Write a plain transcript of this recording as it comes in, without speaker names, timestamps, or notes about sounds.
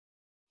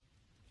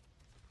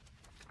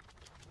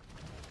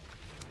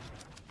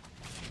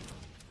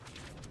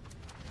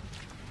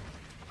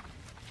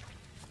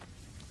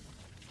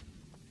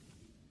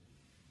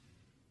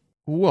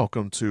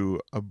Welcome to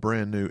a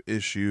brand new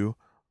issue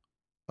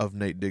of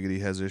Nate Diggity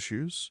Has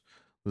Issues.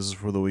 This is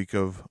for the week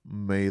of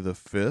May the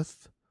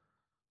 5th,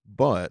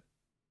 but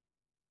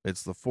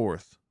it's the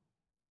 4th.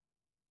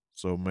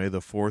 So may the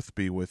 4th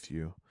be with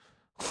you.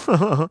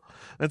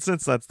 And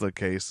since that's the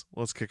case,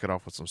 let's kick it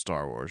off with some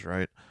Star Wars,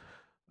 right?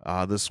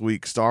 This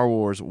week, Star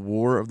Wars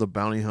War of the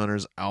Bounty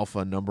Hunters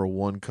Alpha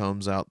 #1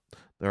 comes out.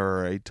 There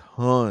are a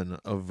ton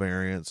of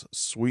variants,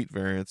 sweet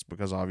variants,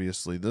 because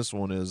obviously this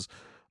one is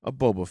a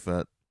Boba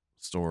Fett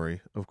story,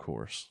 of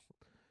course.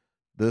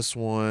 This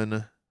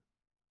one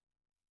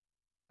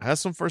has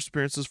some first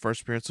appearances.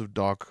 First appearance of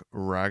Doc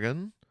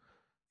Ragan.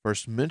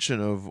 First mention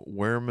of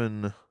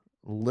Wehrman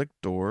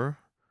Lictor.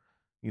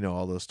 You know,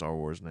 all those Star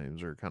Wars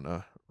names are kind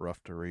of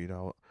rough to read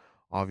out,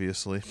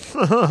 obviously.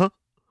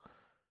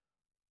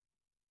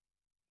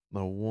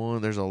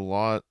 There's a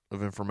lot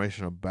of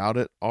information about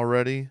it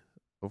already,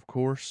 of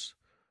course.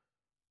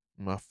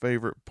 My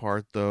favorite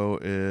part, though,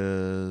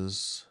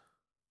 is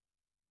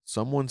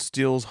someone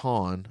steals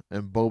Han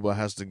and Boba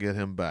has to get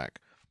him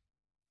back,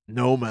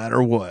 no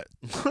matter what.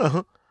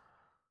 There's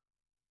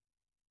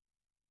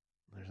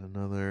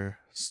another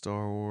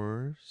Star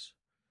Wars.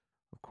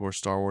 Of course,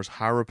 Star Wars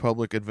High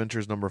Republic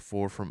Adventures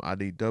 #4 from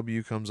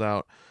IDW comes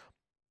out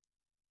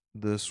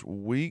this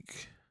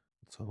week.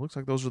 So it looks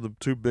like those are the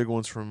two big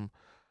ones from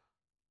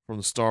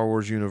the Star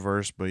Wars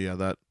universe. But yeah,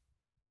 that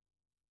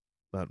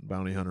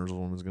Bounty Hunters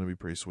one is going to be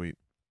pretty sweet.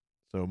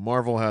 So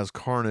Marvel has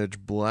Carnage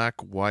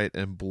Black, White,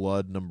 and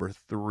Blood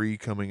 #3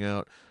 coming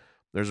out.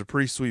 There's a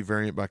pretty sweet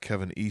variant by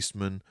Kevin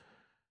Eastman.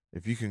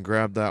 If you can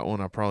grab that one,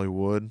 I probably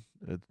would.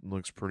 It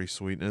looks pretty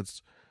sweet. And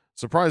it's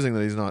surprising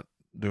that he's not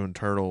doing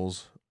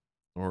Turtles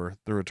or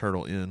threw a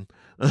turtle in.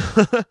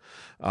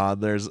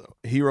 There's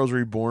Heroes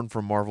Reborn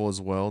from Marvel as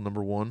well,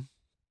 #1.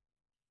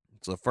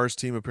 It's the first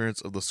team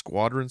appearance of the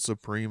Squadron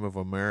Supreme of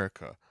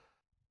America.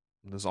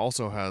 This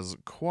also has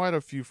quite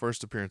a few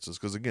first appearances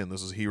because, again,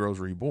 this is Heroes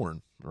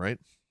Reborn, right?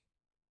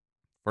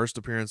 First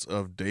appearance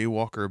of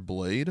Daywalker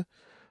Blade.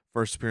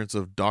 First appearance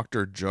of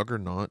Dr.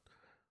 Juggernaut.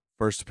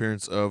 First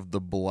appearance of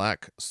the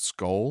Black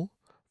Skull.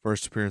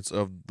 First appearance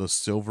of the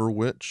Silver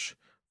Witch.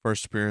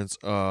 First appearance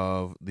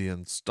of the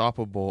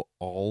Unstoppable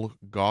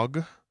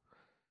Olgog.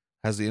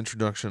 Has the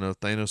introduction of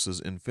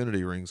Thanos'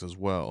 Infinity Rings as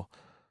well.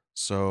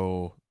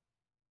 So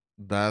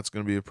that's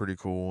going to be a pretty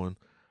cool one.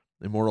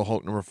 Immortal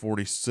Hulk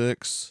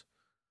 #46.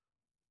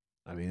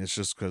 I mean, it's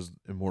just because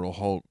Immortal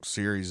Hulk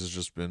series has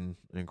just been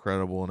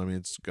incredible. And I mean,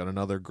 it's got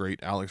another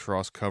great Alex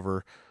Ross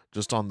cover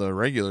just on the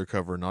regular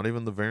cover, not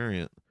even the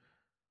variant.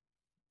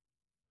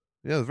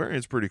 Yeah, the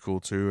variant's pretty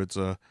cool too. It's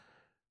a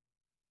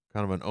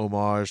kind of an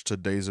homage to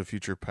Days of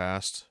Future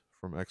Past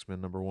from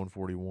X-Men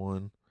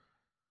 #141.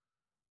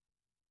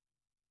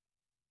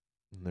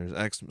 And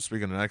there's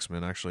speaking of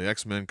X-Men, actually,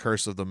 X-Men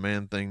Curse of the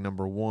Man Thing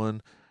 #1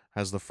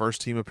 has the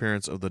first team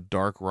appearance of the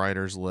Dark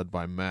Riders led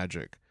by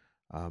Magic.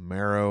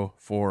 Marrow,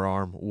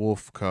 Forearm,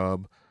 Wolf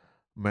Cub,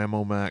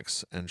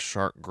 Mammomax, and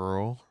Shark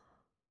Girl.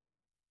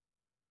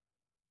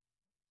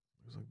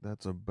 Looks like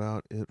that's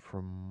about it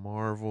from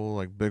Marvel.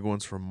 Like big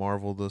ones from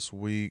Marvel this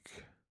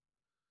week.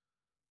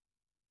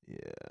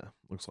 Yeah,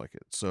 looks like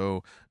it.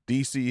 So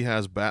DC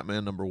has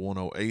Batman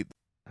 #108.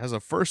 Has a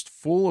first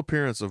full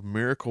appearance of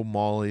Miracle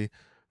Molly,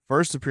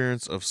 first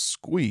appearance of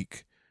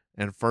Squeak,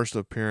 and first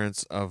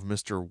appearance of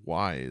Mr.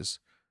 Wise.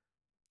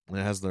 And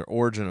it has the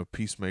origin of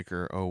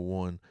Peacemaker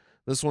 #01.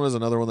 This one is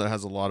another one that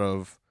has a lot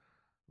of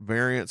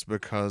variants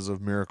because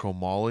of Miracle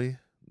Molly.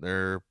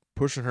 They're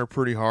pushing her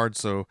pretty hard,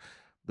 so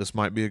this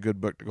might be a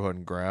good book to go ahead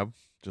and grab.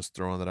 Just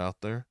throwing that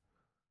out there.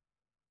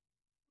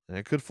 And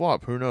it could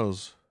flop. Who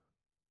knows?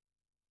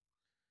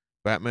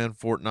 Batman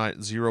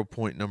Fortnite 0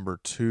 Point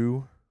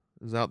 #2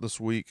 is out this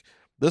week.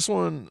 This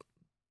one,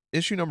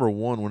 issue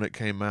 #1, when it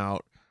came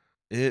out,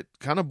 it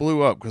kind of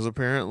blew up because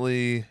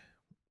apparently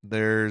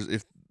there's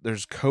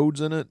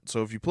codes in it.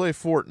 So if you play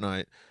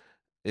Fortnite,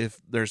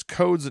 if there's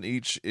codes in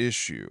each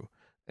issue,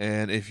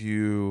 and if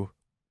you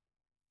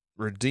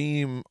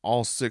redeem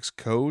all 6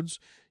 codes,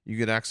 you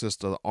get access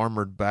to the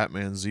armored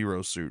Batman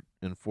Zero suit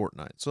in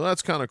Fortnite. So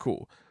that's kind of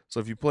cool. So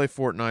if you play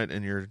Fortnite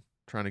and you're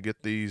trying to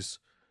get these,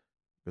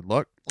 good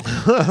luck.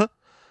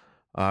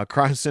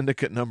 Crime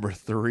Syndicate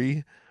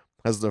 #3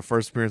 has the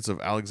first appearance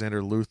of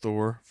Alexander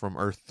Luthor from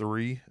Earth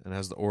 3 and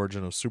has the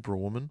origin of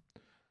Superwoman.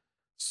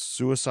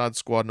 Suicide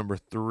Squad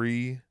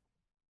 #3.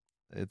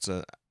 It's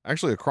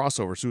actually a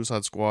crossover,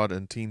 Suicide Squad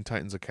and Teen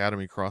Titans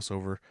Academy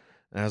crossover,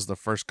 and has the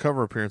first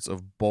cover appearance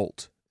of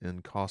Bolt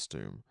in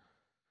costume.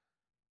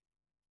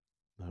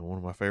 And one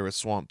of my favorites,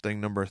 Swamp Thing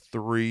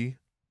 #3,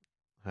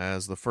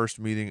 has the first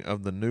meeting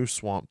of the new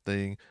Swamp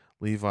Thing,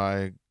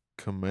 Levi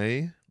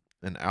Kamei,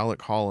 and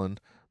Alec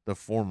Holland, the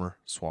former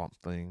Swamp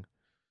Thing.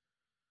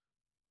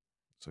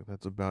 So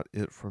that's about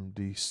it from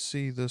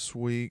DC this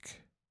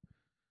week.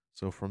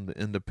 So from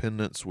the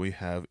Independents, we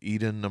have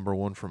Eden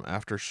 #1 from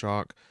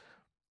Aftershock.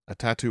 A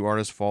tattoo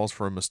artist falls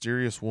for a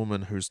mysterious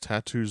woman whose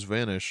tattoos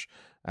vanish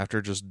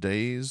after just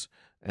days,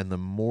 and the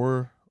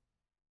more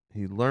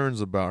he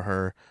learns about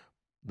her,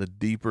 the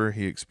deeper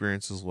he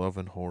experiences love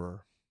and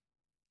horror.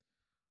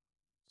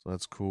 So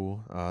that's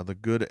cool. The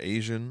Good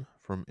Asian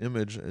from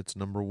Image, it's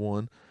number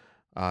one.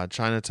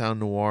 Chinatown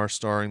Noir,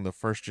 starring the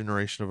first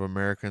generation of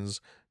Americans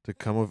to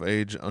come of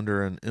age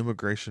under an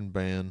immigration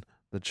ban,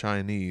 the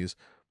Chinese,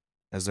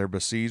 as they're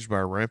besieged by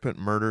rampant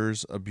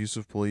murders,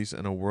 abusive police,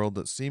 and a world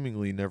that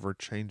seemingly never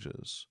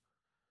changes.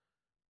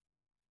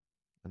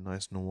 A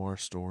nice noir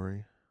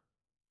story.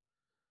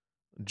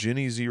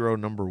 Jenny Zero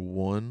number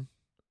one.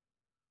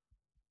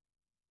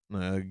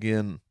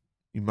 Again,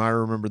 you might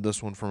remember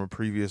this one from a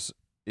previous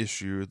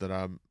issue that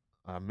I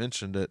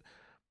mentioned it.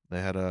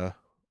 They had a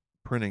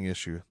printing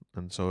issue,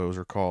 and so it was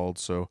recalled.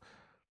 So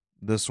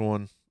this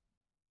one,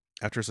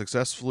 after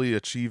successfully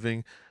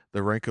achieving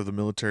the rank of the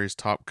military's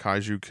top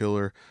kaiju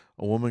killer,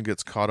 a woman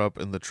gets caught up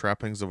in the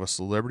trappings of a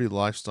celebrity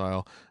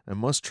lifestyle and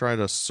must try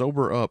to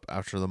sober up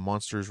after the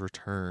monsters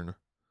return.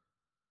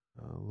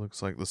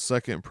 Looks like the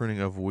second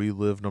printing of We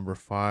Live number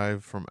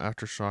 5 from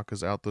Aftershock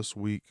is out this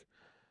week.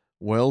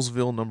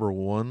 Wellsville number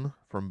 1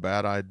 from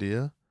Bad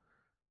Idea.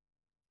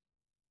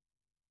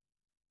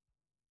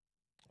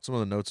 Some of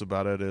the notes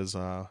about it is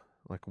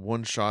like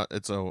one shot.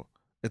 It's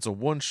a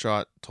one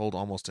shot told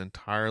almost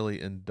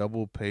entirely in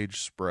double page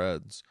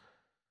spreads.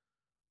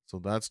 So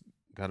that's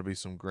got to be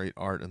some great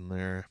art in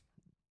there.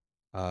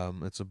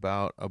 It's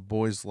about a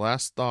boy's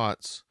last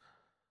thoughts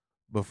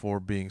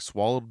before being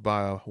swallowed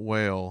by a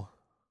whale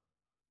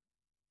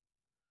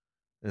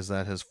is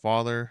that his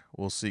father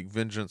will seek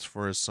vengeance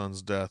for his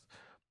son's death,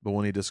 but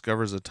when he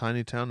discovers a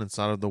tiny town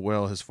inside of the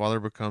whale, his father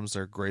becomes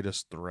their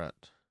greatest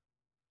threat.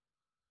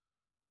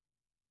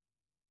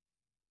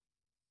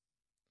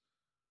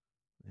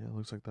 Yeah, it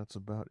looks like that's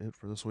about it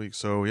for this week.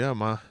 So yeah,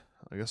 I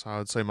guess I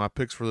would say my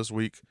picks for this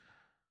week,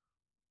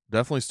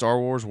 definitely Star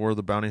Wars War of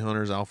the Bounty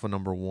Hunters Alpha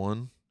number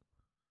 1.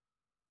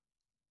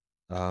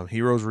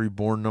 Heroes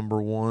Reborn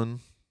number 1.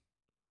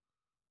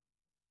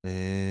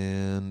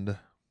 And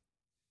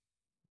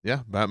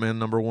yeah, Batman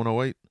number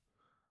 108.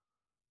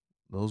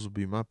 Those would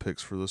be my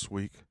picks for this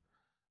week.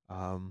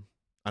 I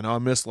know I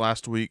missed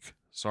last week.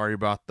 Sorry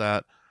about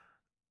that.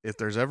 If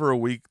there's ever a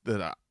week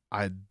that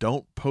I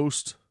don't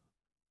post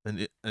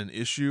an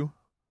issue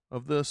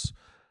of this,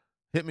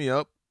 hit me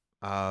up.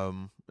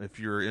 If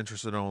you're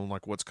interested on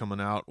like what's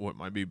coming out, what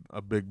might be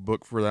a big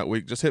book for that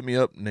week, just hit me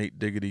up,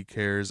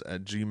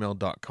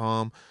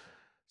 natediggitycares@gmail.com.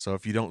 So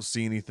if you don't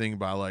see anything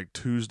by like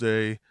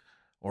Tuesday,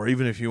 or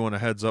even if you want a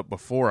heads up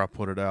before I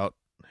put it out,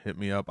 hit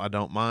me up. I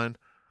don't mind.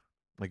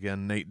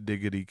 Again,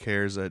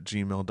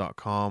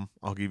 natediggitycares@gmail.com.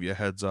 I'll give you a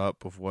heads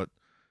up of what,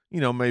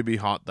 may be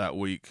hot that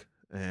week.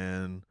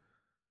 And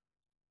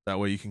that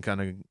way you can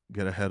kind of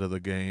get ahead of the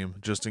game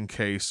just in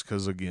case,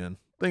 because again,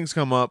 things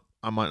come up.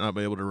 I might not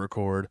be able to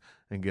record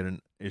and get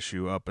an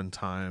issue up in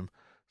time.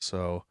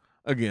 So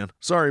again,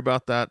 sorry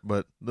about that,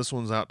 but this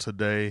one's out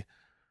today.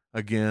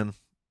 Again,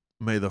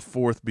 may the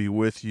 4th be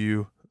with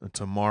you. And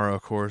tomorrow,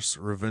 of course,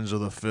 Revenge of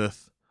the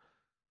 5th.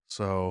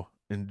 So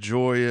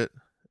enjoy it.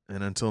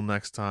 And until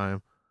next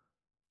time,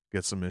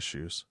 get some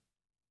issues.